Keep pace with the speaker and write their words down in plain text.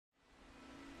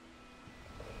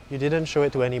You didn't show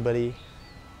it to anybody.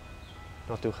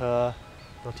 Not to her,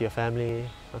 not to your family,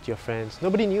 not to your friends.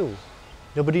 Nobody knew.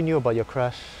 Nobody knew about your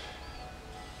crush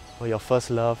or your first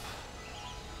love.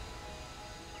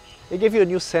 It gave you a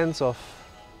new sense of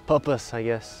purpose, I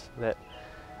guess, that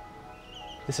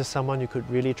this is someone you could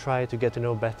really try to get to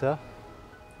know better.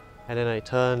 And then I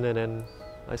turned and then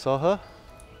I saw her.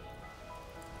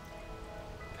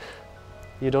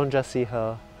 You don't just see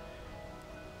her,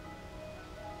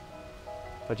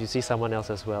 but you see someone else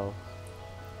as well.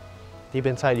 Deep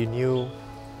inside you knew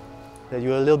that you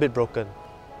were a little bit broken.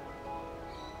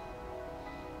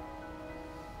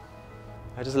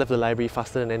 I just left the library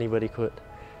faster than anybody could,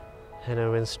 and I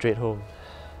went straight home.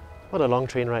 What a long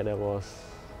train ride that was.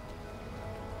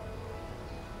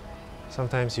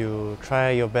 Sometimes you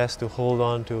try your best to hold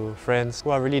on to friends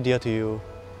who are really dear to you,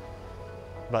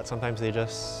 but sometimes they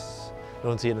just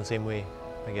don't see it in the same way,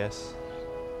 I guess.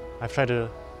 I've tried to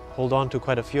hold on to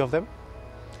quite a few of them,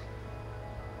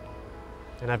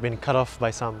 and I've been cut off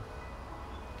by some.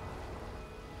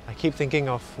 I keep thinking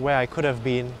of where I could have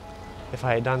been if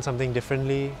I had done something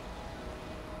differently.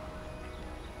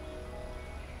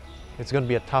 It's going to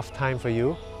be a tough time for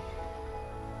you,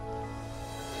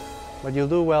 but you'll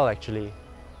do well actually.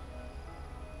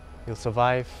 You'll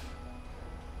survive,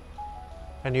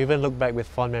 and you even look back with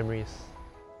fond memories.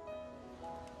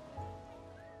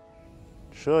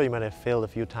 Sure, you might have failed a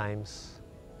few times.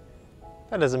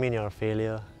 That doesn't mean you're a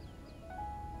failure.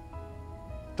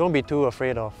 Don't be too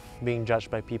afraid of being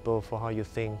judged by people for how you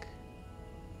think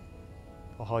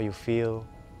or how you feel.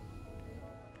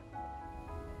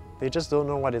 They just don't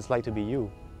know what it's like to be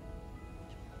you.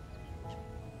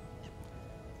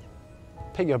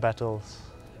 Pick your battles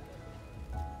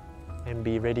and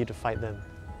be ready to fight them.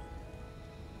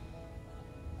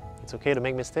 It's okay to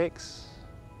make mistakes.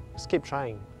 Just keep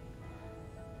trying.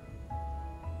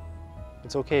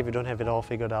 It's okay if you don't have it all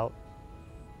figured out.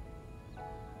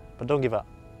 But don't give up.